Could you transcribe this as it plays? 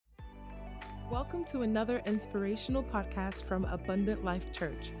Welcome to another inspirational podcast from Abundant Life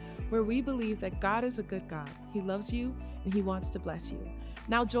Church, where we believe that God is a good God. He loves you and He wants to bless you.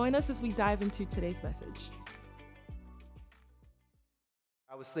 Now join us as we dive into today's message.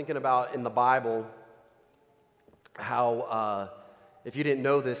 I was thinking about in the Bible how, if you didn't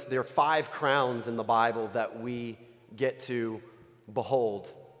know this, there are 5 crowns in the Bible that we get to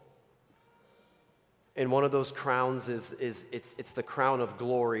behold. And one of those crowns is it's the crown of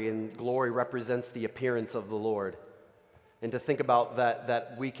glory, and glory represents the appearance of the Lord. And to think about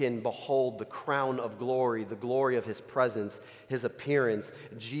that we can behold the crown of glory, the glory of His presence, His appearance,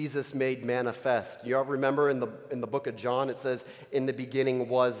 Jesus made manifest. You all remember in the book of John, it says, in the beginning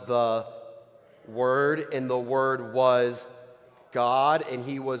was the Word, and the Word was God, and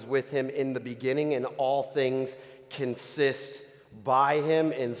He was with Him in the beginning, and all things consist by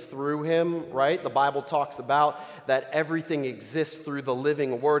Him and through Him, right? The Bible talks about that everything exists through the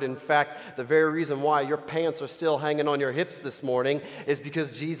living Word. In fact, the very reason why your pants are still hanging on your hips this morning is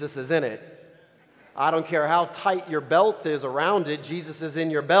because Jesus is in it. I don't care how tight your belt is around it, Jesus is in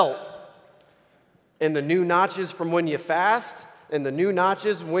your belt. And the new notches from when you fast, and the new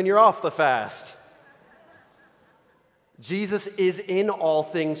notches when you're off the fast. Jesus is in all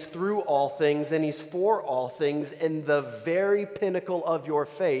things, through all things, and He's for all things, and the very pinnacle of your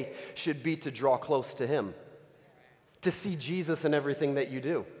faith should be to draw close to Him, to see Jesus in everything that you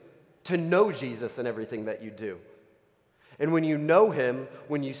do, to know Jesus in everything that you do. And when you know Him,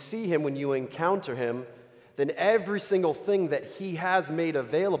 when you see Him, when you encounter Him, then every single thing that He has made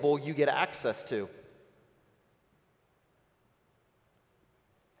available, you get access to.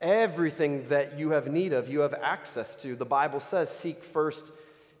 Everything that you have need of, you have access to. The Bible says, seek first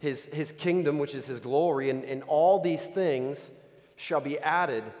His kingdom, which is His glory, and all these things shall be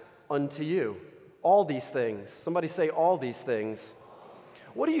added unto you. All these things. Somebody say all these things.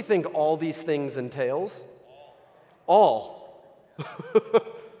 What do you think all these things entails? All.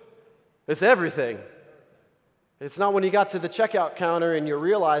 It's everything. It's not when you got to the checkout counter and you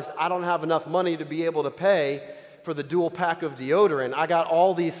realized, I don't have enough money to be able to pay for the dual pack of deodorant. I got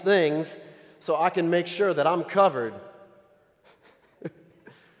all these things so I can make sure that I'm covered.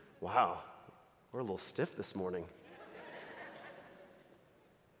 Wow, we're a little stiff this morning.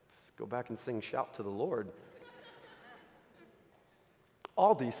 Let's go back and sing Shout to the Lord.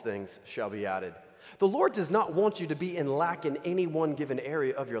 All these things shall be added. The Lord does not want you to be in lack in any one given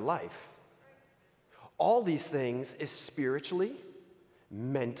area of your life. All these things is spiritually,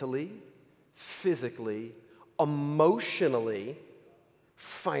 mentally, physically, emotionally,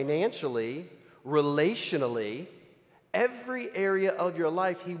 financially, relationally, every area of your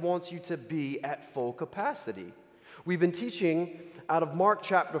life He wants you to be at full capacity. We've been teaching out of Mark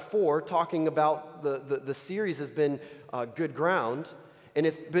chapter 4, talking about the series has been Good Ground, and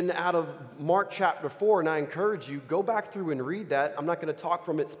it's been out of Mark chapter 4, and I encourage you, go back through and read that. I'm not going to talk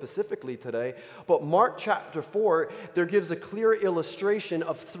from it specifically today, but Mark chapter 4, there gives a clear illustration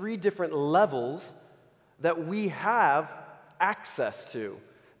of 3 different levels that we have access to.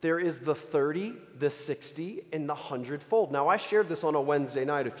 There is the 30, the 60, and the 100-fold. Now, I shared this on a Wednesday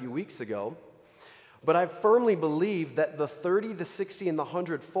night a few weeks ago, but I firmly believe that the 30, the 60, and the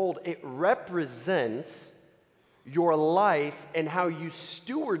 100-fold, it represents your life and how you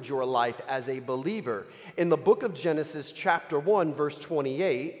steward your life as a believer. In the book of Genesis, chapter 1, verse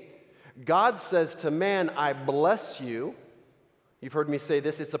 28, God says to man, I bless you. You've heard me say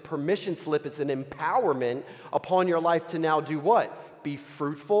this, it's a permission slip, it's an empowerment upon your life to now do what? Be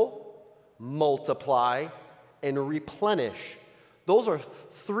fruitful, multiply, and replenish. Those are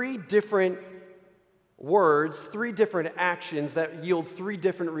 3 different words, 3 different actions that yield 3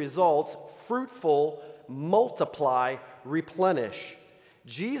 different results: fruitful, multiply, replenish.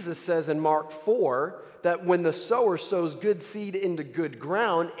 Jesus says in Mark 4 that when the sower sows good seed into good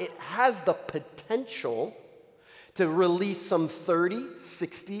ground, it has the potential to release some 30,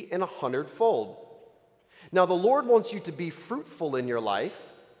 60, and 100-fold. Now, the Lord wants you to be fruitful in your life,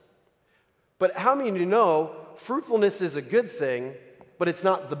 but how many of you know fruitfulness is a good thing, but it's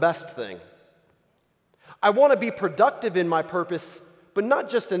not the best thing? I want to be productive in my purpose, but not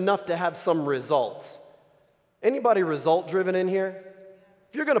just enough to have some results. Anybody result-driven in here?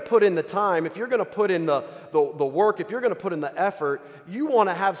 If you're going to put in the time, if you're going to put in the work, if you're going to put in the effort, you want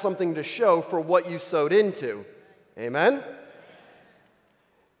to have something to show for what you sowed into. Amen?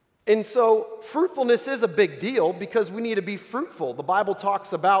 And so fruitfulness is a big deal because we need to be fruitful. The Bible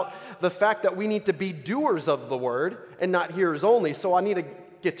talks about the fact that we need to be doers of the word and not hearers only. So I need to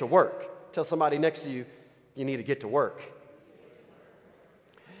get to work. Tell somebody next to you, you need to get to work.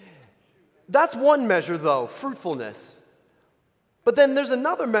 That's one measure, though, fruitfulness. But then there's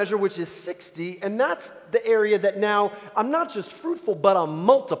another measure, which is 60, and that's the area that now I'm not just fruitful, but I'm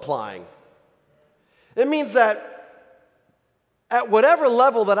multiplying. It means that at whatever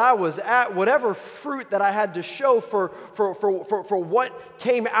level that I was at, whatever fruit that I had to show for what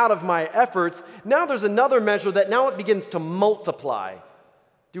came out of my efforts, now there's another measure that now it begins to multiply.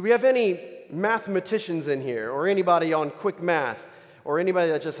 Do we have any mathematicians in here, or anybody on quick math, or anybody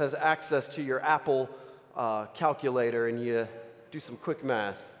that just has access to your Apple calculator and you do some quick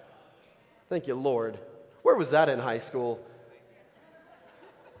math? Thank you, Lord. Where was that in high school?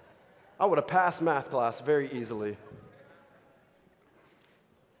 I would have passed math class very easily.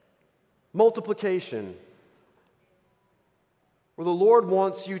 Multiplication, where the Lord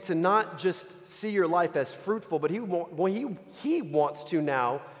wants you to not just see your life as fruitful, but He wants to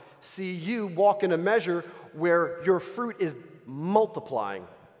now see you walk in a measure where your fruit is multiplying.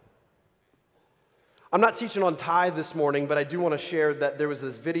 I'm not teaching on tithe this morning, but I do want to share that there was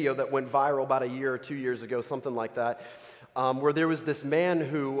this video that went viral about a year or 2 years ago, something like that, where there was this man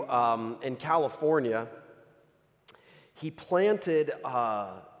who, in California, he planted,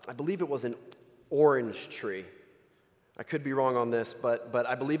 I believe it was an orange tree. I could be wrong on this, but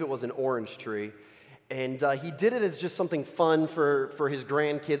I believe it was an orange tree. And he did it as just something fun for his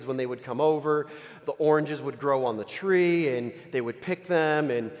grandkids when they would come over. The oranges would grow on the tree, and they would pick them,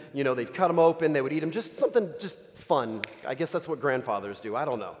 and, you know, they'd cut them open, they would eat them, just something just fun. I guess that's what grandfathers do. I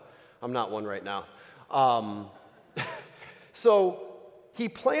don't know. I'm not one right now. So he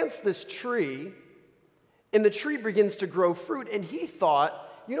plants this tree, and the tree begins to grow fruit, and he thought,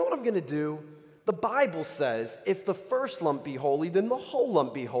 you know what I'm going to do? The Bible says, if the first lump be holy, then the whole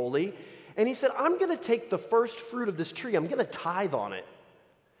lump be holy. And he said, I'm going to take the first fruit of this tree, I'm going to tithe on it.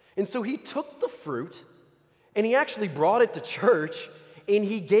 And so he took the fruit, and he actually brought it to church, and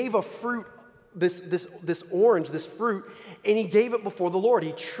he gave a fruit, this orange, this fruit, and he gave it before the Lord.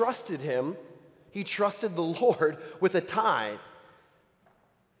 He trusted Him. He trusted the Lord with a tithe.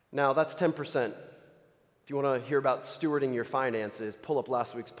 Now, that's 10%. If you want to hear about stewarding your finances, pull up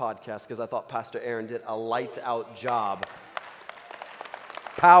last week's podcast, because I thought Pastor Aaron did a lights-out job.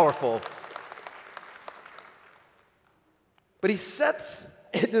 Powerful. But he sets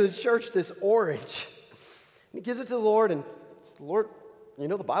into the church this orange. And he gives it to the Lord, and it's, Lord, you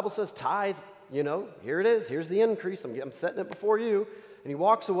know, the Bible says tithe. You know, here it is. Here's the increase. I'm setting it before you. And he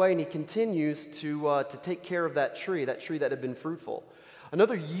walks away, and he continues to take care of that tree that had been fruitful.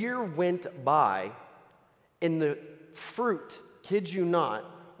 Another year went by, and the fruit, kid you not,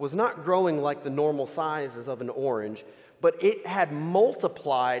 was not growing like the normal sizes of an orange, but it had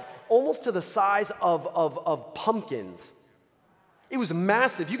multiplied almost to the size of pumpkins. It was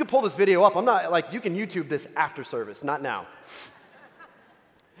massive. You could pull this video up. I'm not, like, you can YouTube this after service, not now.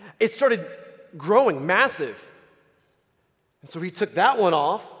 It started growing massive. And so he took that one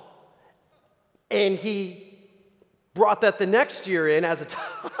off, and he brought that the next year in as a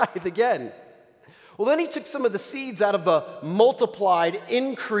tithe again. Well, then he took some of the seeds out of the multiplied,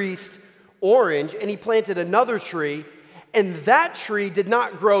 increased orange, and he planted another tree, and that tree did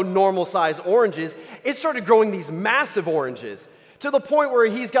not grow normal-sized oranges. It started growing these massive oranges, to the point where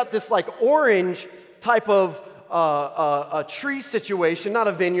he's got this, like, orange type of a tree situation, not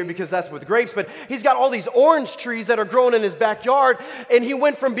a vineyard because that's with grapes, but he's got all these orange trees that are growing in his backyard, and he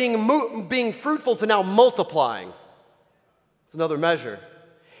went from being fruitful to now multiplying. It's another measure.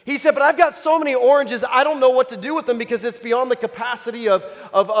 He said, but I've got so many oranges, I don't know what to do with them because it's beyond the capacity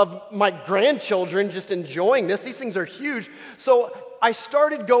of my grandchildren just enjoying this. These things are huge. So I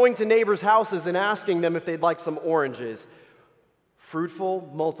started going to neighbors' houses and asking them if they'd like some oranges.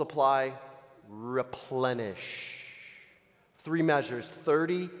 Fruitful, multiply, replenish. 3 measures,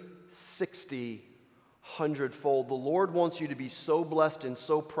 30, 60, 100-fold. The Lord wants you to be so blessed and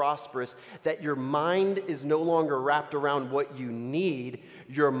so prosperous that your mind is no longer wrapped around what you need.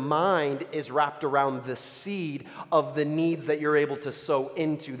 Your mind is wrapped around the seed of the needs that you're able to sow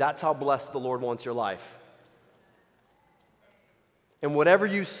into. That's how blessed the Lord wants your life. And whatever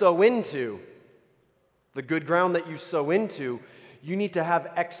you sow into, the good ground that you sow into, you need to have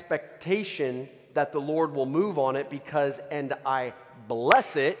expectation that the Lord will move on it because, and I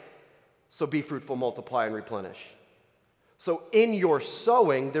bless it, so be fruitful, multiply, and replenish. So in your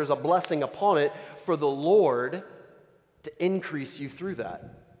sowing, there's a blessing upon it for the Lord to increase you through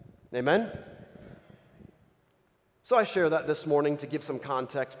that. Amen? So I share that this morning to give some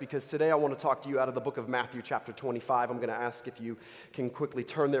context because today I want to talk to you out of the book of Matthew chapter 25. I'm going to ask if you can quickly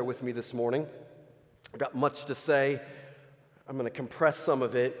turn there with me this morning. I've got much to say. I'm going to compress some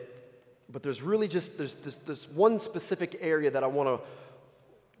of it, but there's really just, there's one specific area that I want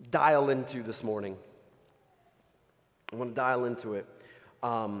to dial into this morning. I want to dial into it.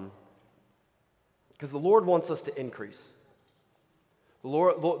 Because the Lord wants us to increase. The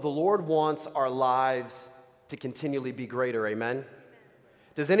Lord wants our lives to continually be greater, amen?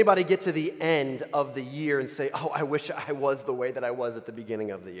 Does anybody get to the end of the year and say, oh, I wish I was the way that I was at the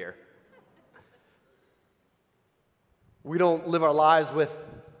beginning of the year? We don't live our lives with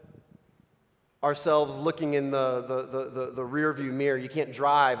ourselves looking in the rearview mirror. You can't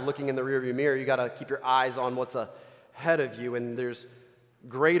drive looking in the rearview mirror. You got to keep your eyes on what's ahead of you, and there's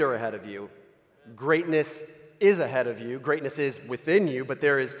greater ahead of you. Greatness is ahead of you. Greatness is within you, but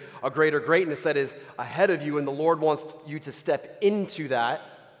there is a greater greatness that is ahead of you, and the Lord wants you to step into that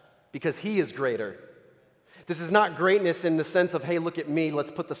because He is greater. This is not greatness in the sense of, hey, look at me,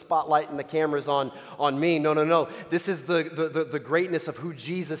 let's put the spotlight and the cameras on me. No. This is the greatness of who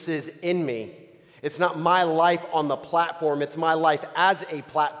Jesus is in me. It's not my life on the platform. It's my life as a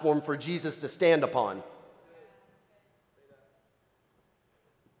platform for Jesus to stand upon.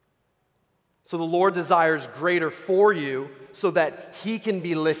 So the Lord desires greater for you so that He can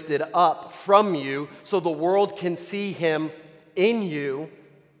be lifted up from you so the world can see Him in you,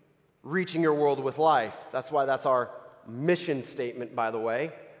 reaching your world with life. That's why that's our mission statement, by the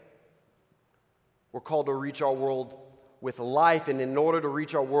way. We're called to reach our world with life, and in order to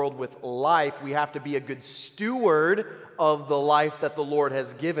reach our world with life, we have to be a good steward of the life that the Lord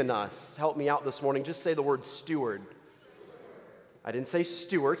has given us. Help me out this morning. Just say the word steward. I didn't say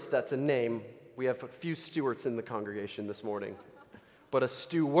Stuart. That's a name. We have a few Stewarts in the congregation this morning. But a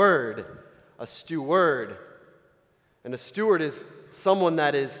steward. And a steward is someone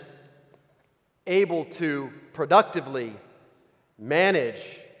that is able to productively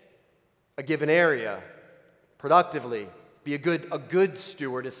manage a given area. Productively. Be a good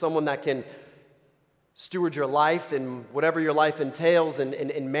steward is someone that can steward your life and whatever your life entails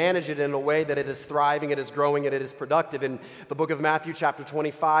and manage it in a way that it is thriving, it is growing, and it is productive. In the book of Matthew chapter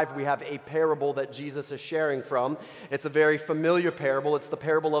 25, we have a parable that Jesus is sharing from. It's a very familiar parable. It's the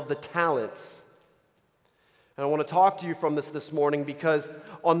parable of the talents. And I want to talk to you from this morning because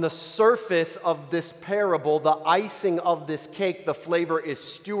on the surface of this parable, the icing of this cake, the flavor is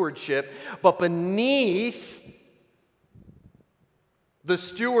stewardship. But beneath the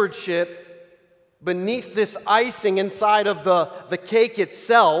stewardship, beneath this icing inside of the cake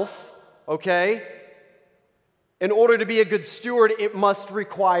itself, okay, in order to be a good steward, it must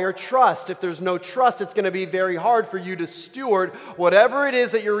require trust. If there's no trust, it's going to be very hard for you to steward whatever it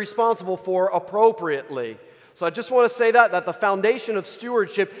is that you're responsible for appropriately. So I just want to say that the foundation of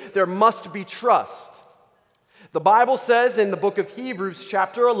stewardship, there must be trust. The Bible says in the book of Hebrews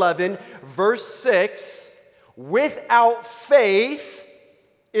chapter 11, verse 6, without faith,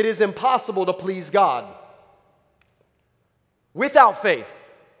 it is impossible to please God. Without faith.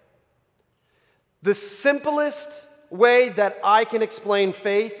 The simplest way that I can explain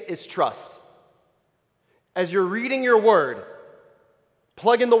faith is trust. As you're reading your word,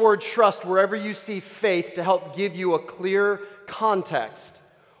 plug in the word trust wherever you see faith to help give you a clear context.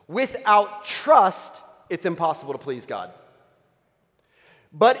 Without trust, it's impossible to please God.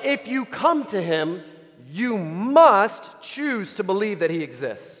 But if you come to Him, you must choose to believe that He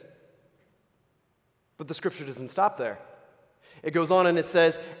exists. But the scripture doesn't stop there. It goes on and it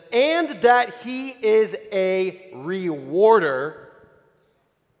says, and that He is a rewarder.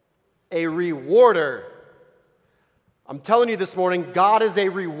 A rewarder. I'm telling you this morning, God is a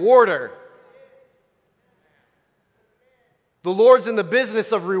rewarder. The Lord's in the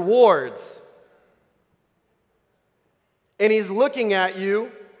business of rewards. And He's looking at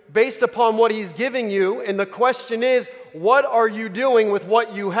you based upon what He's giving you, and the question is, what are you doing with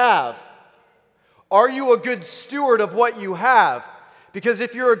what you have? Are you a good steward of what you have? Because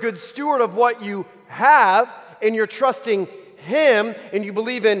if you're a good steward of what you have, and you're trusting Him, and you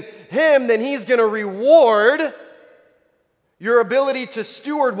believe in Him, then He's going to reward your ability to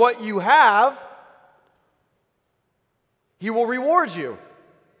steward what you have. He will reward you.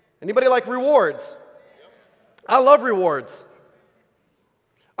 Anybody like rewards? I love rewards.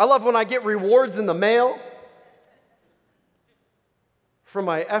 I love when I get rewards in the mail for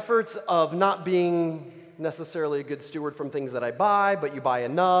my efforts of not being necessarily a good steward from things that I buy, but you buy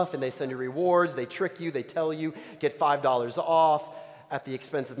enough and they send you rewards, they trick you, they tell you, get $5 off at the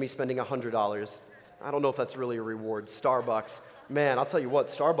expense of me spending $100. I don't know if that's really a reward. Starbucks. Man, I'll tell you what,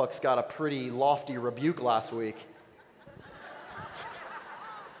 Starbucks got a pretty lofty rebuke last week.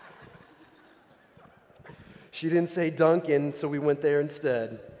 She didn't say Dunkin', so we went there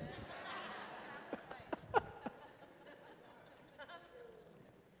instead.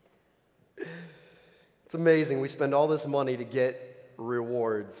 It's amazing. We spend all this money to get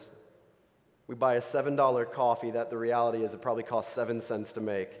rewards. We buy a $7 coffee that the reality is it probably costs 7 cents to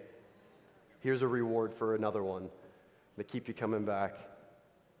make. Here's a reward for another one. They keep you coming back.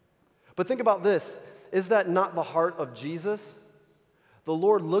 But think about this. Is that not the heart of Jesus? The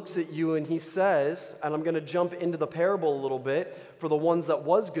Lord looks at you and he says, and I'm going to jump into the parable a little bit, for the ones that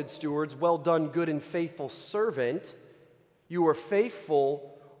was good stewards, well done, good and faithful servant. You were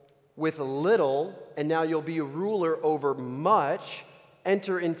faithful with little, and now you'll be a ruler over much.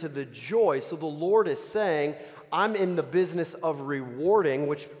 Enter into the joy. So the Lord is saying, I'm in the business of rewarding,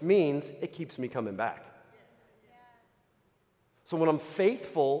 which means it keeps me coming back. So when I'm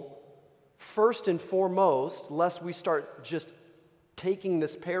faithful, first and foremost, lest we start just taking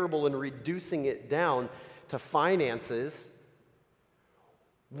this parable and reducing it down to finances,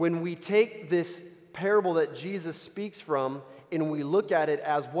 when we take this parable that Jesus speaks from and we look at it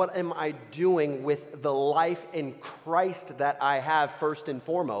as what am I doing with the life in Christ that I have first and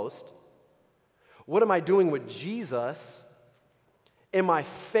foremost, what am I doing with Jesus? Am I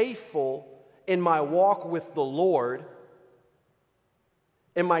faithful in my walk with the Lord?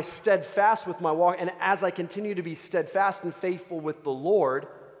 Am I steadfast with my walk? And as I continue to be steadfast and faithful with the Lord,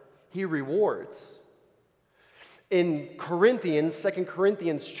 he rewards. In Corinthians, 2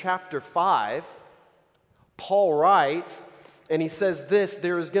 Corinthians chapter 5, Paul writes, and he says this,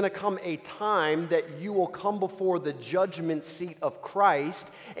 there is going to come a time that you will come before the judgment seat of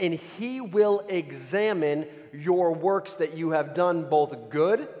Christ, and he will examine your works that you have done, both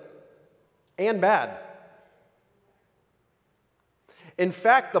good and bad. In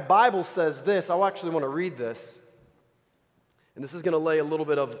fact, the Bible says this. I actually want to read this. And this is going to lay a little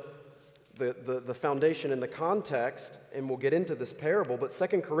bit of the foundation and the context, and we'll get into this parable. But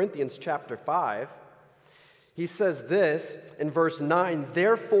 2 Corinthians chapter 5, he says this in verse 9,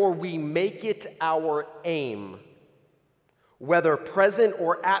 therefore we make it our aim, whether present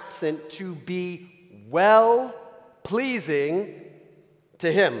or absent, to be well-pleasing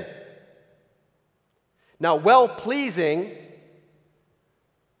to him. Now, well-pleasing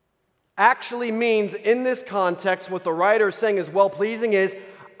actually means, in this context, what the writer is saying is well-pleasing is,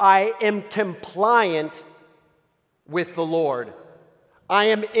 I am compliant with the Lord. I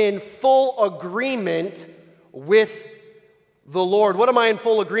am in full agreement with the Lord. What am I in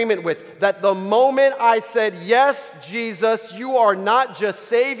full agreement with? That the moment I said, yes, Jesus, you are not just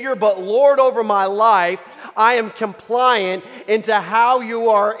Savior, but Lord over my life, I am compliant into how you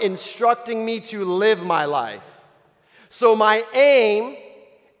are instructing me to live my life. So my aim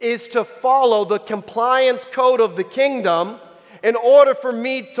is to follow the compliance code of the kingdom in order for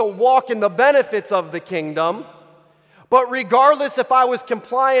me to walk in the benefits of the kingdom. But regardless if I was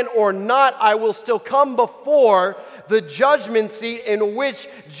compliant or not, I will still come before the judgment seat in which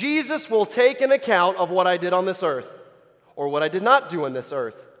Jesus will take an account of what I did on this earth or what I did not do on this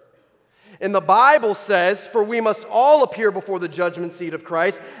earth. And the Bible says, for we must all appear before the judgment seat of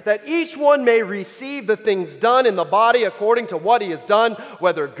Christ, that each one may receive the things done in the body according to what he has done,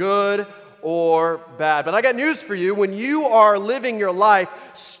 whether good or bad. But I got news for you. When you are living your life,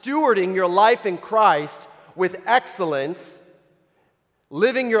 stewarding your life in Christ with excellence,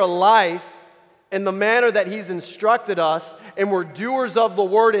 living your life in the manner that he's instructed us, and we're doers of the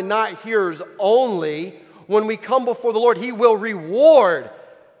word and not hearers only, when we come before the Lord, he will reward.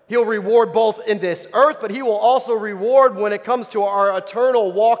 He'll reward both in this earth, but he will also reward when it comes to our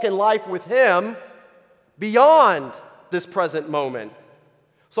eternal walk in life with him beyond this present moment.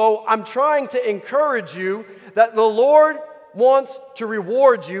 So I'm trying to encourage you that the Lord wants to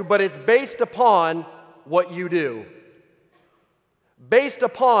reward you, but it's based upon what you do. Based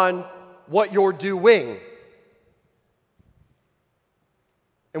upon what you're doing.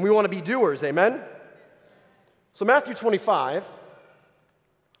 And we want to be doers, amen? So Matthew 25,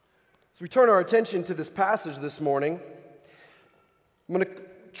 as we turn our attention to this passage this morning, I'm going to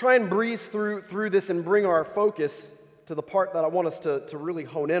try and breeze through this and bring our focus to the part that I want us to really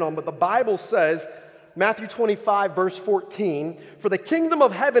hone in on. But the Bible says, Matthew 25, verse 14, for the kingdom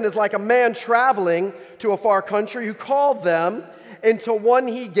of heaven is like a man traveling to a far country who called them, and to one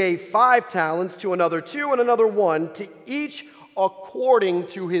he gave 5 talents, to another 2, and another 1, to each according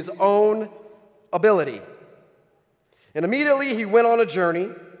to his own ability. And immediately he went on a journey.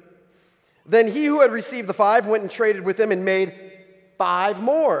 Then he who had received the 5 went and traded with him and made 5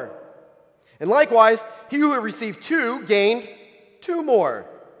 more. And likewise, he who had received 2 gained 2 more.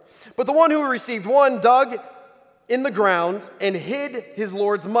 But the one who received 1 dug in the ground and hid his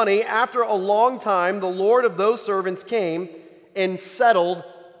Lord's money. After a long time, the Lord of those servants came and settled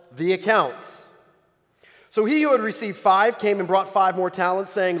the accounts. So he who had received 5 came and brought 5 more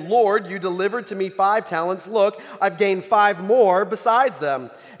talents, saying, Lord, you delivered to me 5 talents. Look, I've gained 5 more besides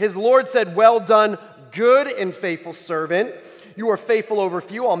them. His Lord said, well done, good and faithful servant. You are faithful over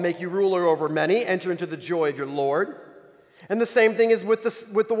few, I'll make you ruler over many. Enter into the joy of your Lord. And the same thing is with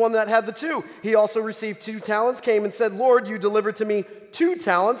the one that had the 2. He also received 2 talents, came and said, Lord, you delivered to me 2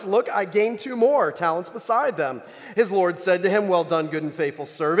 talents. Look, I gained 2 more talents beside them. His Lord said to him, well done, good and faithful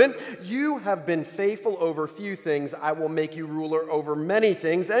servant. You have been faithful over few things. I will make you ruler over many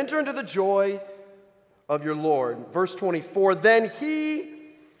things. Enter into the joy of your Lord. Verse 24, then he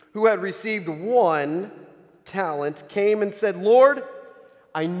who had received 1 talent came and said, Lord,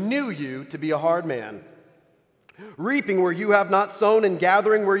 I knew you to be a hard man, reaping where you have not sown and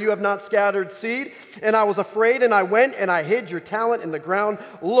gathering where you have not scattered seed. And I was afraid, and I went and I hid your talent in the ground.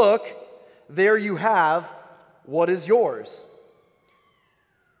 Look, there you have what is yours.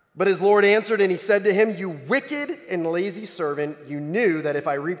 But his Lord answered, and he said to him, you wicked and lazy servant, you knew that if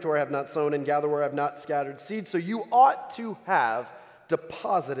I reaped where I have not sown and gathered where I have not scattered seed, so you ought to have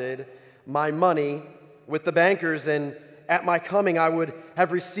deposited my money with the bankers, and at my coming I would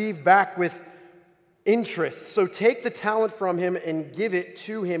have received back with interest. So take the talent from him and give it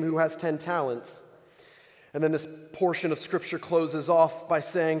to him who has 10 talents. And then this portion of Scripture closes off by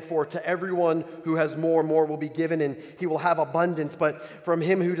saying, for to everyone who has more will be given, and he will have abundance. But from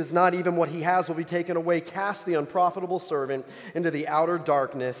him who does not, even what he has will be taken away. Cast the unprofitable servant into the outer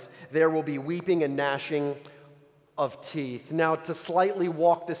darkness. There will be weeping and gnashing of teeth. Now, to slightly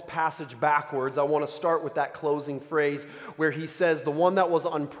walk this passage backwards, I want to start with that closing phrase where he says, the one that was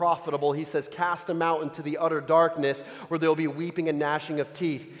unprofitable, he says, cast him out into the utter darkness where there'll be weeping and gnashing of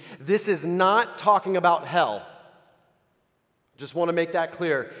teeth. This is not talking about hell. Just want to make that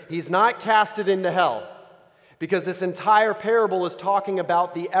clear. He's not casted into hell, because this entire parable is talking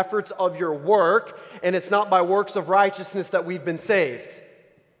about the efforts of your work, and it's not by works of righteousness that we've been saved.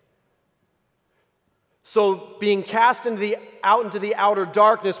 So being cast out into the outer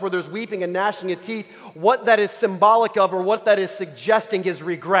darkness where there's weeping and gnashing of teeth, what that is symbolic of, or what that is suggesting, is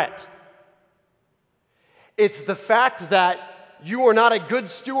regret. It's the fact that you are not a good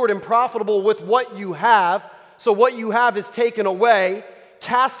steward and profitable with what you have, so what you have is taken away.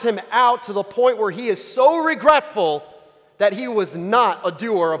 Cast him out to the point where he is so regretful that he was not a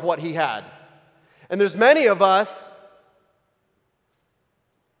doer of what he had. And there's many of us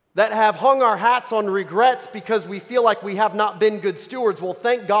that have hung our hats on regrets because we feel like we have not been good stewards. Well,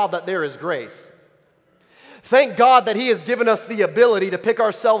 thank God that there is grace. Thank God that he has given us the ability to pick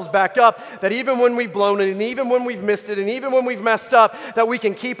ourselves back up, that even when we've blown it, and even when we've missed it, and even when we've messed up, that we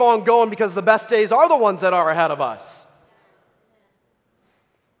can keep on going, because the best days are the ones that are ahead of us.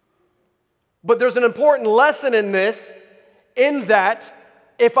 But there's an important lesson in this, in that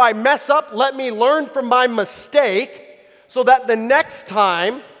if I mess up, let me learn from my mistake so that the next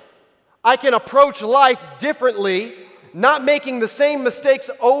time I can approach life differently, not making the same mistakes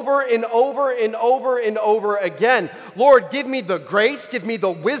over and over and over and over again. Lord, give me the grace, give me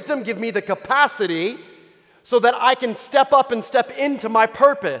the wisdom, give me the capacity so that I can step up and step into my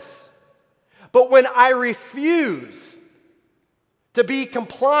purpose. But when I refuse to be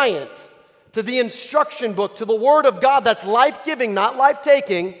compliant to the instruction book, to the Word of God that's life-giving, not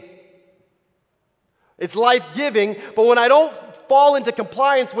life-taking, it's life-giving, but when I don't fall into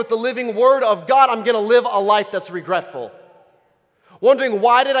compliance with the living Word of God, I'm going to live a life that's regretful. Wondering,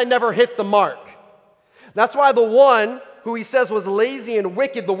 why did I never hit the mark? That's why the one who he says was lazy and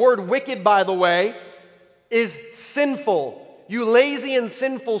wicked, the word wicked, by the way, is sinful. You lazy and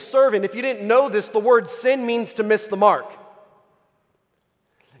sinful servant. If you didn't know this, the word sin means to miss the mark.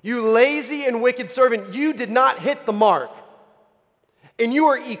 You lazy and wicked servant, you did not hit the mark. And you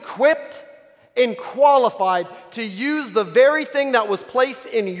are equipped and qualified to use the very thing that was placed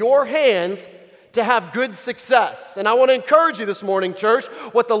in your hands to have good success. And I want to encourage you this morning, church,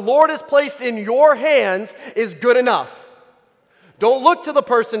 what the Lord has placed in your hands is good enough. Don't look to the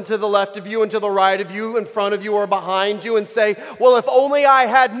person to the left of you and to the right of you, in front of you or behind you, and say, well, if only I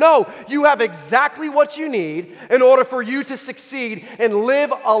had. No, you have exactly what you need in order for you to succeed and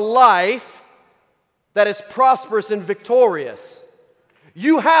live a life that is prosperous and victorious.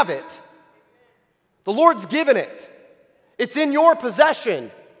 You have it. The Lord's given it. It's in your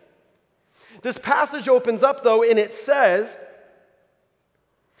possession. This passage opens up, though, and it says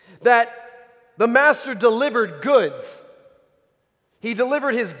that the master delivered goods. He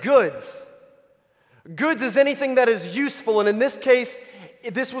delivered his goods. Goods is anything that is useful, and in this case,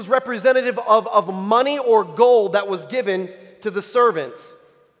 this was representative of money or gold that was given to the servants.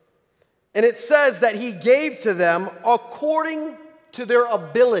 And it says that he gave to them according to their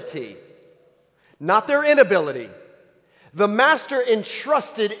ability. not their inability. The master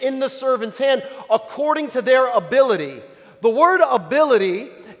entrusted in the servant's hand according to their ability. The word ability,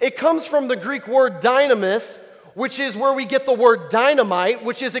 it comes from the Greek word dynamis, which is where we get the word dynamite,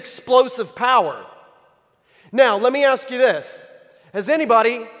 which is explosive power. Now, let me ask you this. Has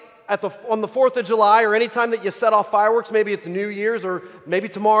anybody on the 4th of July or any time that you set off fireworks, maybe it's New Year's or maybe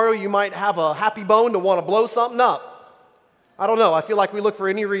tomorrow you might have a happy bone to want to blow something up? I don't know. I feel like we look for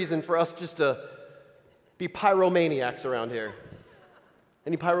any reason for us just to be pyromaniacs around here.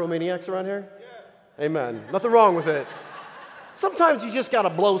 Any pyromaniacs around here? Yeah. Amen. Nothing wrong with it. Sometimes you just got to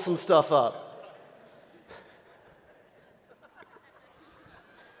blow some stuff up.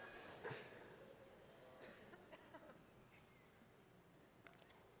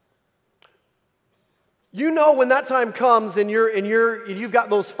 You know when that time comes and you've got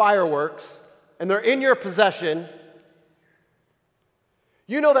those fireworks and they're in your possession,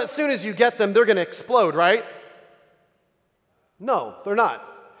 you know that as soon as you get them, they're going to explode, right? No, they're not.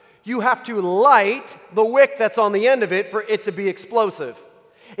 You have to light the wick that's on the end of it for it to be explosive.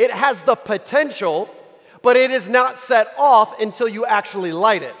 It has the potential, but it is not set off until you actually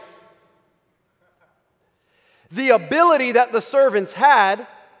light it. The ability that the servants had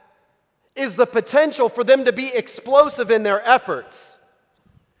is the potential for them to be explosive in their efforts.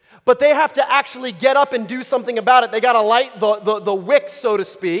 But they have to actually get up and do something about it. They got to light the wick, so to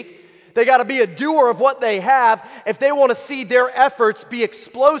speak. They got to be a doer of what they have if they want to see their efforts be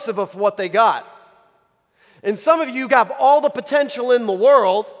explosive of what they got. And some of you have all the potential in the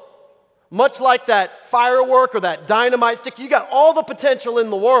world, much like that firework or that dynamite stick. You got all the potential in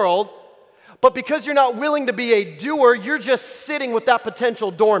the world, but because you're not willing to be a doer, you're just sitting with that potential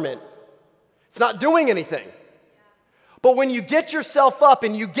dormant. It's not doing anything. But when you get yourself up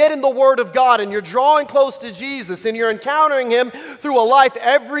and you get in the Word of God and you're drawing close to Jesus and you're encountering Him through a life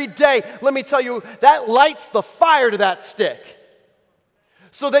every day, let me tell you, that lights the fire to that stick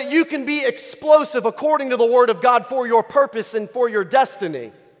so that you can be explosive according to the Word of God for your purpose and for your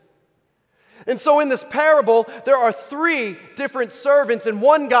destiny. And so in this parable, there are 3 different servants, and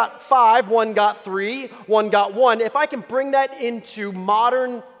one got 5, one got 3, one got 1. If I can bring that into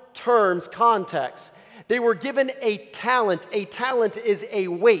modern terms, context, they were given a talent. A talent is a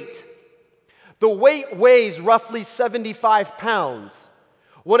weight. The weight weighs roughly 75 pounds.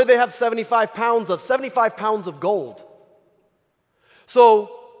 What did they have 75 pounds of? 75 pounds of gold.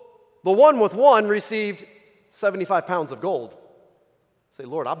 So the one with 1 received 75 pounds of gold. Say,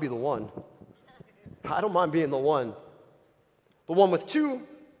 Lord, I'll be the one. I don't mind being the one. The one with 2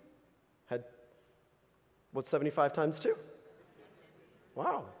 had, what's 75 times 2?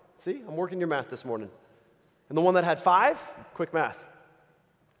 Wow. See, I'm working your math this morning. And the one that had 5, quick math.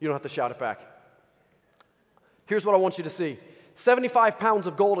 You don't have to shout it back. Here's what I want you to see. 75 pounds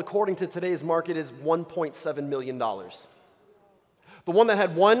of gold, according to today's market, is $1.7 million. The one that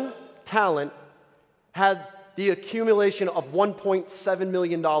had 1 talent had the accumulation of $1.7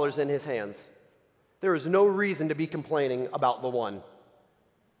 million in his hands. There is no reason to be complaining about the one.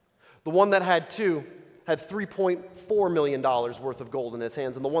 The one that had 2 had $3.4 million worth of gold in his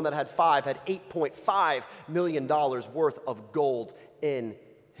hands, and the one that had 5 had $8.5 million worth of gold in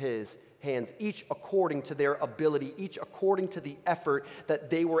his hands, each according to their ability, each according to the effort that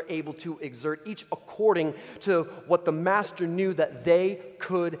they were able to exert, each according to what the master knew that they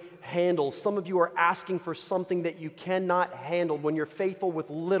could handle. Some of you are asking for something that you cannot handle. When you're faithful with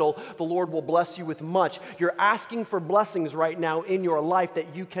little, the Lord will bless you with much. You're asking for blessings right now in your life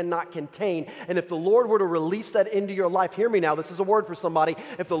that you cannot contain. And if the Lord were to release that into your life, hear me now, this is a word for somebody.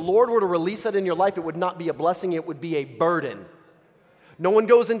 If the Lord were to release that in your life, it would not be a blessing, it would be a burden. No one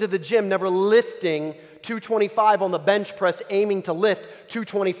goes into the gym never lifting 225 on the bench press, aiming to lift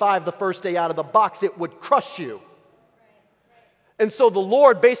 225 the first day out of the box. It would crush you. And so the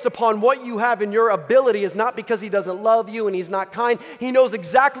Lord, based upon what you have in your ability, is not because He doesn't love you and He's not kind. He knows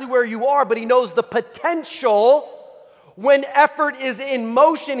exactly where you are, but He knows the potential. When effort is in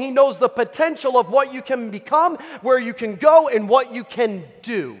motion, He knows the potential of what you can become, where you can go, and what you can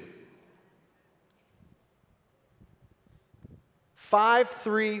do. 5,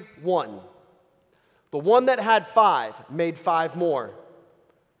 3, 1. The one that had 5 made 5 more.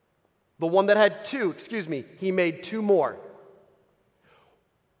 The one that had 2, he made 2 more.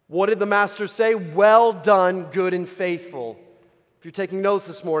 What did the master say? Well done, good and faithful. If you're taking notes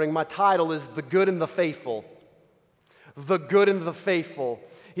this morning, my title is The Good and the Faithful. The Good and the Faithful.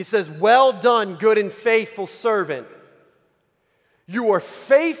 He says, well done, good and faithful servant. You are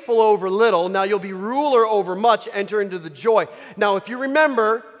faithful over little, now you'll be ruler over much, enter into the joy. Now, if you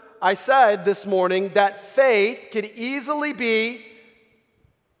remember, I said this morning that faith could easily be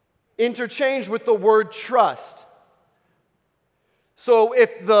interchanged with the word trust. So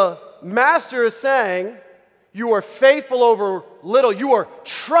if the master is saying, you are faithful over little, you are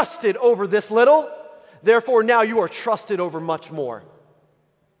trusted over this little, therefore now you are trusted over much more.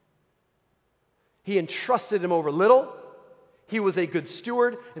 He entrusted him over little. He was a good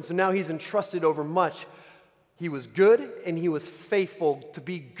steward, and so now he's entrusted over much. He was good and he was faithful. To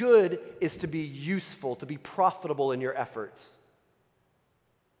be good is to be useful, to be profitable in your efforts.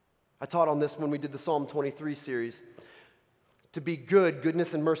 I taught on this when we did the Psalm 23 series. To be good,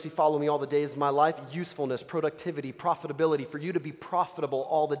 goodness and mercy follow me all the days of my life. Usefulness, productivity, profitability. For you to be profitable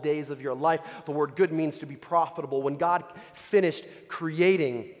all the days of your life. The word good means to be profitable. When God finished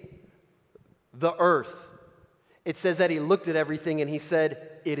creating the earth, it says that he looked at everything and he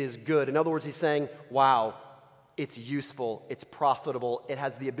said, it is good. In other words, he's saying, wow, it's useful, it's profitable, it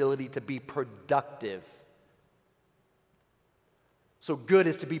has the ability to be productive. So good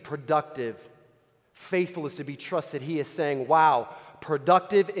is to be productive. Faithful is to be trusted. He is saying, wow,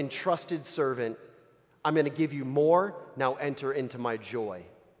 productive and trusted servant, I'm going to give you more. Now enter into my joy.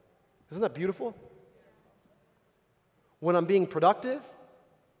 Isn't that beautiful? When I'm being productive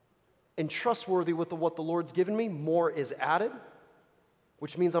and trustworthy with what the Lord's given me, more is added,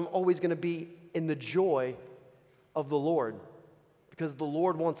 which means I'm always going to be in the joy of the Lord, because the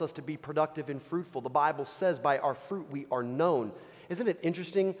Lord wants us to be productive and fruitful. The Bible says by our fruit we are known. Isn't it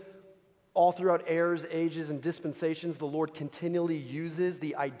interesting? All throughout eras, ages, and dispensations, the Lord continually uses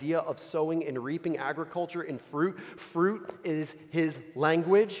the idea of sowing and reaping, agriculture and fruit. Fruit is his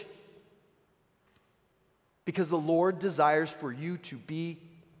language, because the Lord desires for you to be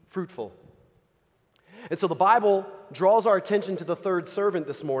fruitful. And so the Bible draws our attention to the third servant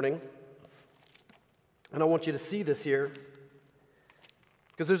this morning. And I want you to see this here,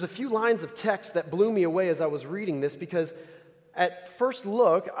 because there's a few lines of text that blew me away as I was reading this, because at first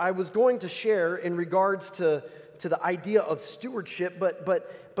look, I was going to share in regards to the idea of stewardship,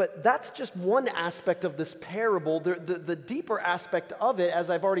 but that's just one aspect of this parable. The deeper aspect of it, as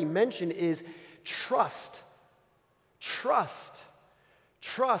I've already mentioned, is trust. Trust.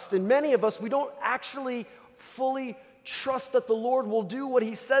 Trust. And many of us, we don't actually fully trust that the Lord will do what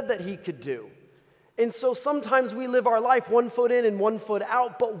he said that he could do. And so sometimes we live our life 1 foot in and 1 foot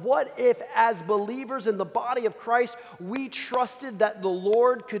out, but what if as believers in the body of Christ, we trusted that the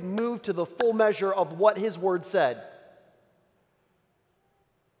Lord could move to the full measure of what his word said?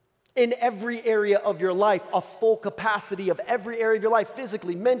 In every area of your life, a full capacity of every area of your life,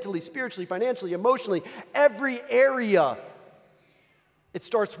 physically, mentally, spiritually, financially, emotionally, every area. It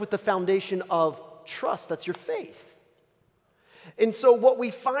starts with the foundation of trust. That's your faith. And so what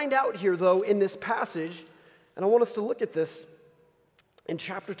we find out here, though, in this passage, and I want us to look at this in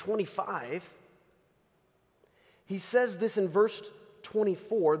chapter 25, he says this in verse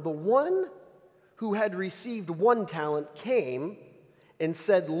 24, the one who had received 1 talent came and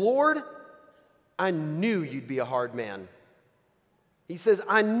said, Lord, I knew you'd be a hard man. He says,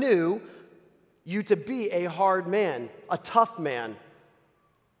 I knew you to be a hard man, a tough man,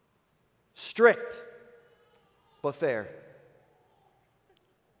 strict, but fair.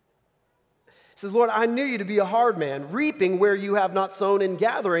 He says, Lord, I knew you to be a hard man, reaping where you have not sown and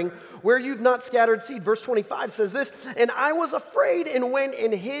gathering where you've not scattered seed. Verse 25 says this, and I was afraid and went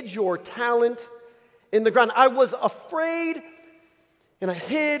and hid your talent in the ground. I was afraid and I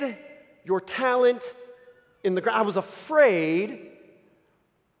hid your talent in the ground. I was afraid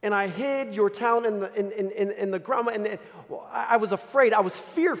and I hid your talent in the ground. And I was afraid. I was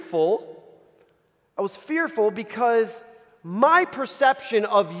fearful. I was fearful because my perception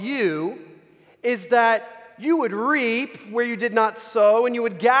of you is that you would reap where you did not sow, and you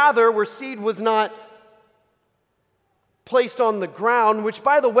would gather where seed was not placed on the ground, which,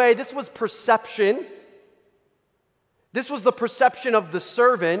 by the way, this was perception. This was the perception of the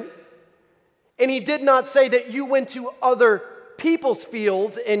servant. And he did not say that you went to other people's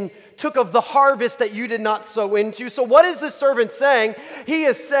fields and took of the harvest that you did not sow into. So what is this servant saying? He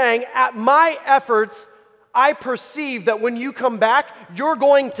is saying, at my efforts, I perceive that when you come back, you're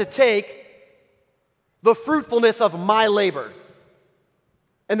going to take the fruitfulness of my labor.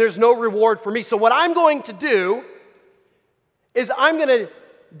 And there's no reward for me. So what I'm going to do is I'm going to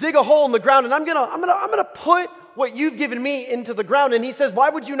dig a hole in the ground and I'm going to put what you've given me into the ground. And he says, why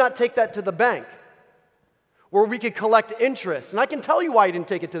would you not take that to the bank where we could collect interest? And I can tell you why he didn't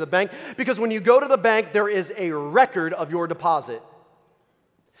take it to the bank, because when you go to the bank, there is a record of your deposit.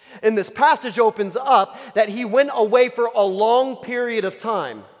 And this passage opens up that he went away for a long period of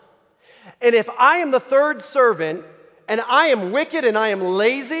time. And if I am the third servant, and I am wicked, and I am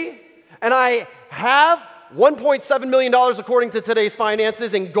lazy, and I have $1.7 million according to today's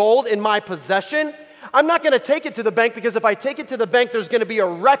finances in gold in my possession, I'm not going to take it to the bank, because if I take it to the bank, there's going to be a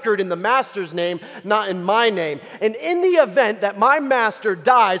record in the master's name, not in my name. And in the event that my master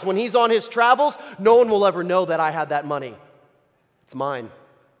dies when he's on his travels, no one will ever know that I had that money. It's mine.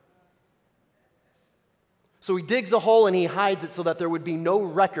 So he digs a hole and he hides it so that there would be no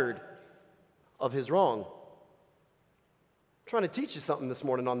record of his wrong. I'm trying to teach you something this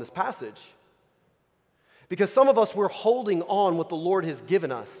morning on this passage. Because some of us, we're holding on what the Lord has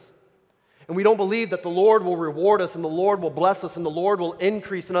given us. And we don't believe that the Lord will reward us, and the Lord will bless us, and the Lord will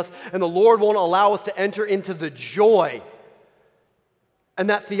increase in us, and the Lord won't allow us to enter into the joy. And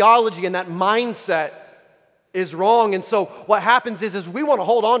that theology and that mindset is wrong. And so what happens is we want to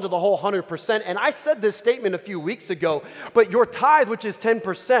hold on to the whole 100%. And I said this statement a few weeks ago, but your tithe, which is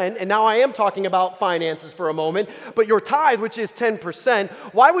 10%, and now I am talking about finances for a moment, but your tithe, which is 10%,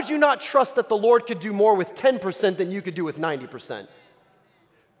 why would you not trust that the Lord could do more with 10% than you could do with 90%?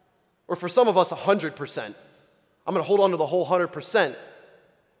 Or for some of us, 100%. I'm going to hold on to the whole 100%.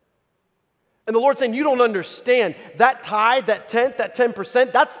 And the Lord's saying, you don't understand. That tithe, that tenth, that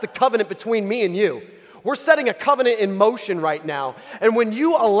 10%, that's the covenant between me and you. We're setting a covenant in motion right now. And when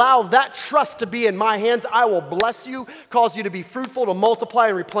you allow that trust to be in my hands, I will bless you, cause you to be fruitful, to multiply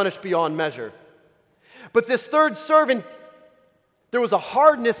and replenish beyond measure. But this third servant, there was a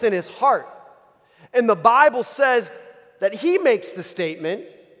hardness in his heart. And the Bible says that he makes the statement,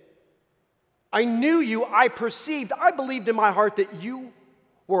 I knew you, I perceived, I believed in my heart that you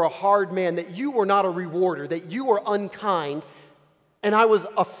were a hard man, that you were not a rewarder, that you were unkind, and I was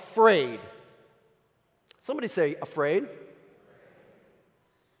afraid. Somebody say, afraid.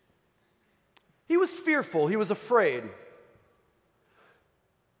 He was fearful, he was afraid.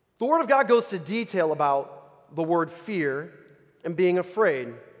 The Word of God goes to detail about the word fear and being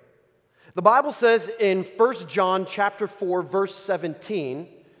afraid. The Bible says in 1 John chapter 4, verse 17,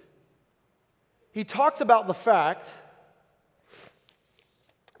 he talks about the fact,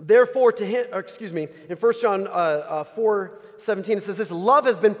 therefore to him, in 1 John 4:17, it says this, love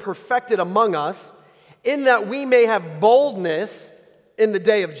has been perfected among us in that we may have boldness in the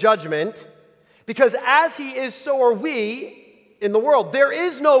day of judgment, because as he is, so are we in the world. There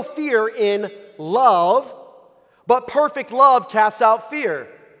is no fear in love, but perfect love casts out fear.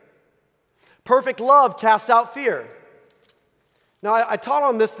 Perfect love casts out fear. Now, I taught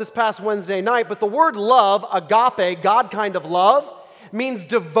on this past Wednesday night, but the word love, agape, God kind of love, means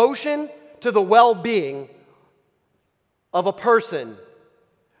devotion to the well-being of a person.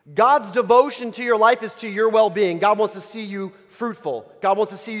 God's devotion to your life is to your well-being. God wants to see you fruitful. God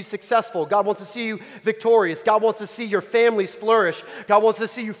wants to see you successful. God wants to see you victorious. God wants to see your families flourish. God wants to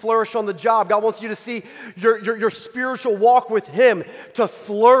see you flourish on the job. God wants you to see your spiritual walk with Him to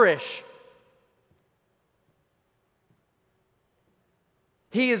flourish.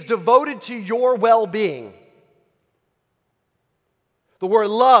 He is devoted to your well-being. The word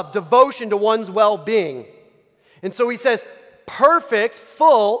love, devotion to one's well-being. And so he says, perfect,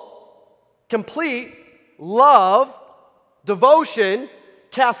 full, complete love, devotion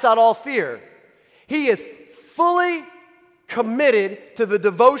casts out all fear. He is fully committed to the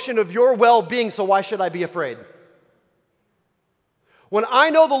devotion of your well-being, so why should I be afraid? When I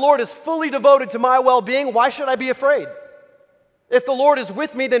know the Lord is fully devoted to my well-being, why should I be afraid? If the Lord is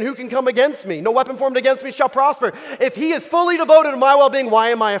with me, then who can come against me? No weapon formed against me shall prosper. If He is fully devoted to my well-being,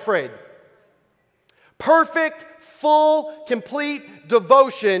 why am I afraid? Perfect, full, complete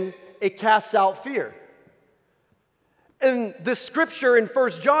devotion, it casts out fear. And the scripture in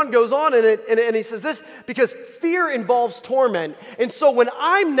 1 John goes on and he says this, because fear involves torment. And so when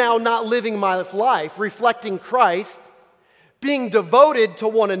I'm now not living my life reflecting Christ, being devoted to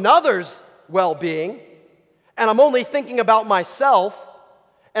one another's well-being, and I'm only thinking about myself,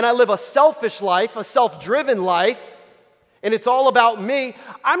 and I live a selfish life, a self-driven life, and it's all about me,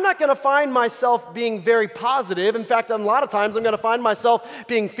 I'm not going to find myself being very positive. In fact, a lot of times I'm going to find myself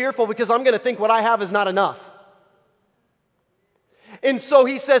being fearful because I'm going to think what I have is not enough. And so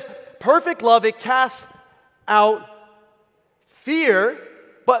he says, perfect love, it casts out fear,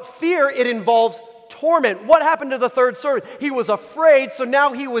 but fear, it involves torment. What happened to the third servant? He was afraid, so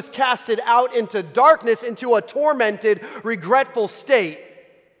now he was casted out into darkness, into a tormented, regretful state,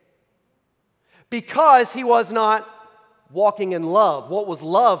 because he was not walking in love. What was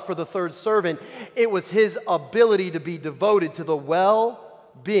love for the third servant? It was his ability to be devoted to the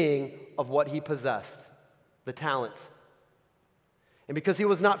well-being of what he possessed, the talent. And because he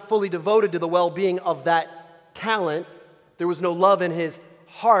was not fully devoted to the well-being of that talent, there was no love in his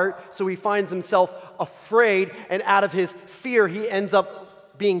heart, so he finds himself afraid, and out of his fear, he ends up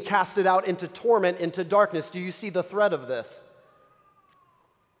being casted out into torment, into darkness. Do you see the thread of this?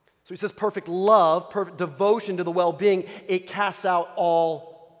 So he says perfect love, perfect devotion to the well-being, it casts out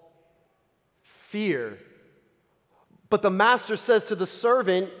all fear. But the master says to the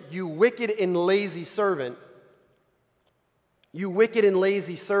servant, you wicked and lazy servant. You wicked and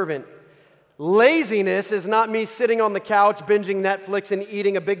lazy servant. Laziness is not me sitting on the couch, binging Netflix, and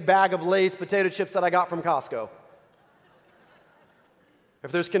eating a big bag of Lay's potato chips that I got from Costco.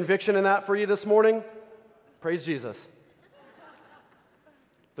 If there's conviction in that for you this morning, praise Jesus.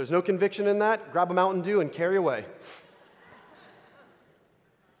 If there's no conviction in that, grab a Mountain Dew and carry away.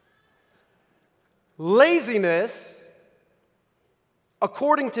 Laziness,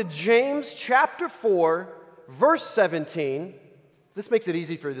 according to James chapter 4, verse 17, this makes it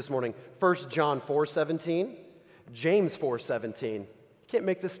easy for you this morning. 1 John 4:17, James 4:17. You can't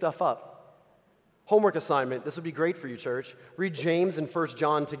make this stuff up. Homework assignment, this would be great for you, church. Read James and 1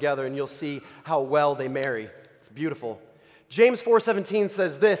 John together and you'll see how well they marry. It's beautiful. James 4:17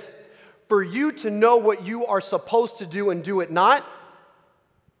 says this, for you to know what you are supposed to do and do it not,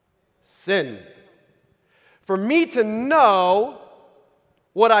 sin. For me to know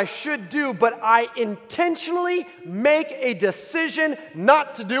what I should do, but I intentionally make a decision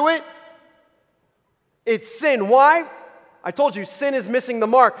not to do it, it's sin. Why? I told you, sin is missing the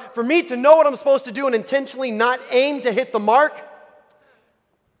mark. For me to know what I'm supposed to do and intentionally not aim to hit the mark,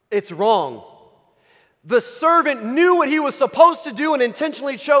 it's wrong. The servant knew what he was supposed to do and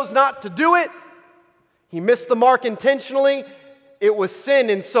intentionally chose not to do it. He missed the mark intentionally. It was sin.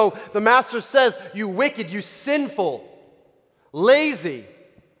 And so the master says, you wicked, you sinful, lazy.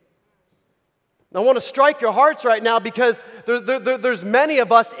 I want to strike your hearts right now because there's many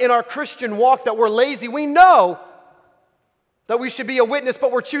of us in our Christian walk that we're lazy. We know that we should be a witness,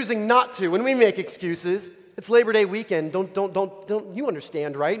 but we're choosing not to. And we make excuses. It's Labor Day weekend. Don't you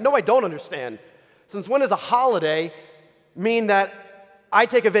understand, right? No, I don't understand. Since when does a holiday mean that I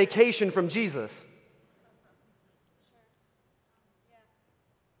take a vacation from Jesus?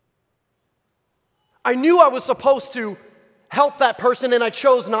 I knew I was supposed to help that person and I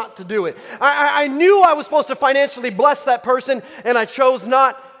chose not to do it. I knew I was supposed to financially bless that person and I chose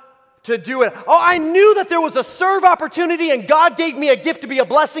not to do it. Oh, I knew that there was a serve opportunity and God gave me a gift to be a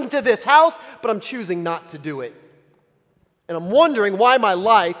blessing to this house, but I'm choosing not to do it. And I'm wondering why my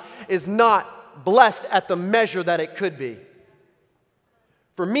life is not blessed at the measure that it could be.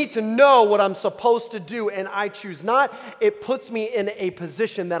 For me to know what I'm supposed to do and I choose not, it puts me in a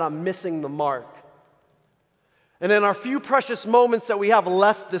position that I'm missing the mark. And in our few precious moments that we have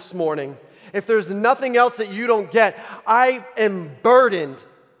left this morning, if there's nothing else that you don't get, I am burdened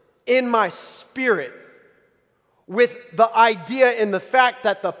in my spirit with the idea and the fact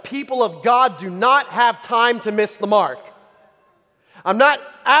that the people of God do not have time to miss the mark. I'm not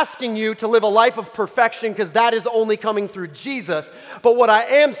asking you to live a life of perfection because that is only coming through Jesus. But what I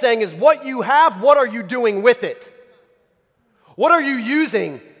am saying is what you have, what are you doing with it? What are you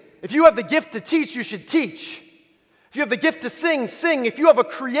using? If you have the gift to teach, you should teach. If you have the gift to sing, sing. If you have a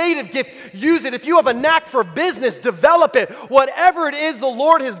creative gift, use it. If you have a knack for business, develop it. Whatever it is the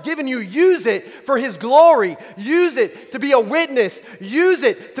Lord has given you, use it for His glory. Use it to be a witness. Use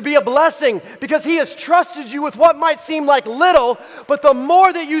it to be a blessing because He has trusted you with what might seem like little, but the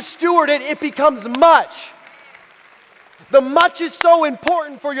more that you steward it, it becomes much. The much is so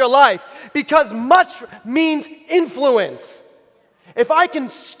important for your life because much means influence. If I can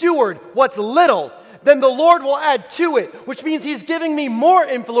steward what's little, then the Lord will add to it, which means He's giving me more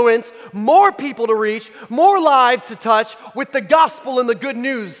influence, more people to reach, more lives to touch with the gospel and the good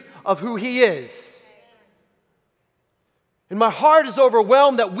news of who He is. And my heart is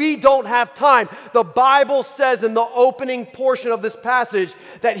overwhelmed that we don't have time. The Bible says in the opening portion of this passage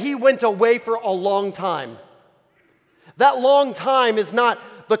that He went away for a long time. That long time is not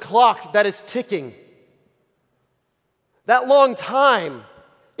the clock that is ticking. That long time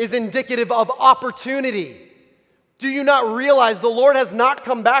is indicative of opportunity. Do you not realize the Lord has not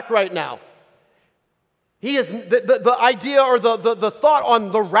come back right now? He is the idea or the thought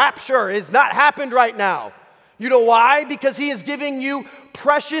on the rapture has not happened right now. You know why? Because He is giving you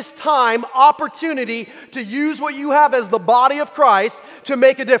precious time, opportunity to use what you have as the body of Christ to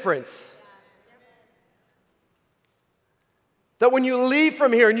make a difference. That when you leave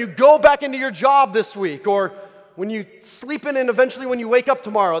from here and you go back into your job this week, or when you sleep in and eventually when you wake up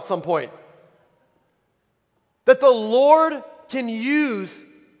tomorrow at some point, that the Lord can use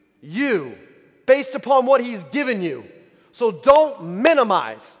you based upon what He's given you. So don't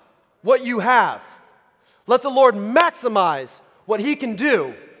minimize what you have. Let the Lord maximize what He can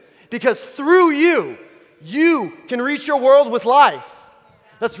do, because through you, you can reach your world with life.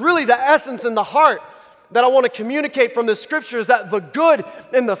 That's really the essence and the heart that I want to communicate from the scripture, is that the good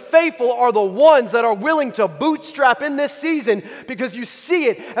and the faithful are the ones that are willing to bootstrap in this season, because you see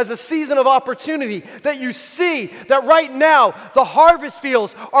it as a season of opportunity, that you see that right now the harvest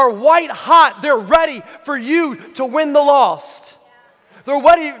fields are white hot. They're ready for you to win the lost.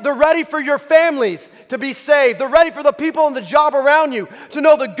 They're ready for your families to be saved. They're ready for the people on the job around you to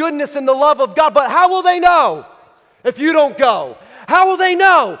know the goodness and the love of God. But how will they know if you don't go? How will they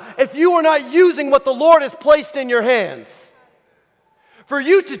know if you are not using what the Lord has placed in your hands? For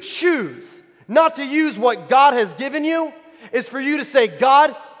you to choose not to use what God has given you is for you to say,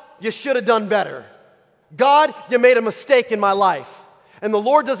 God, you should have done better. God, you made a mistake in my life. And the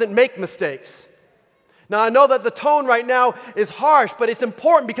Lord doesn't make mistakes. Now, I know that the tone right now is harsh, but it's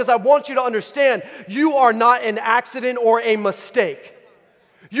important because I want you to understand you are not an accident or a mistake.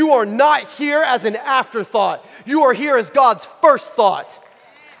 You are not here as an afterthought. You are here as God's first thought.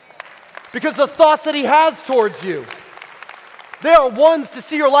 Because the thoughts that He has towards you, they are ones to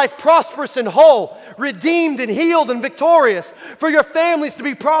see your life prosperous and whole, redeemed and healed and victorious. For your families to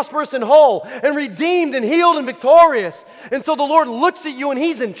be prosperous and whole, and redeemed and healed and victorious. And so the Lord looks at you and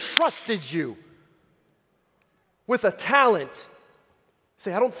He's entrusted you with a talent. You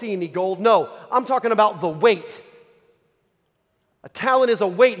say, I don't see any gold. No, I'm talking about the weight. A talent is a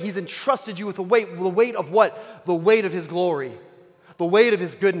weight. He's entrusted you with a weight. The weight of what? The weight of His glory. The weight of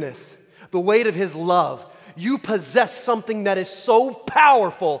His goodness. The weight of His love. You possess something that is so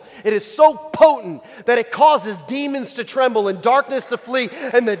powerful, it is so potent, that it causes demons to tremble and darkness to flee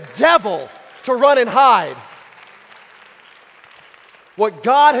and the devil to run and hide. What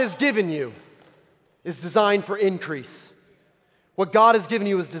God has given you is designed for increase. What God has given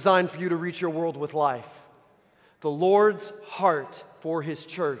you is designed for you to reach your world with life. The Lord's heart for His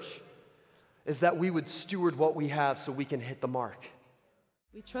church is that we would steward what we have so we can hit the mark.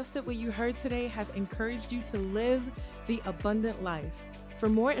 We trust that what you heard today has encouraged you to live the abundant life. For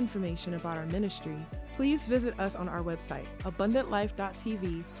more information about our ministry, please visit us on our website,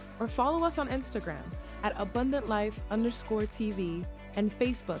 abundantlife.tv, or follow us on Instagram at abundantlife_TV and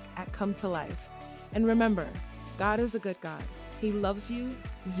Facebook at Come to Life. And remember, God is a good God. He loves you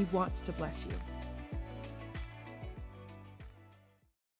and He wants to bless you.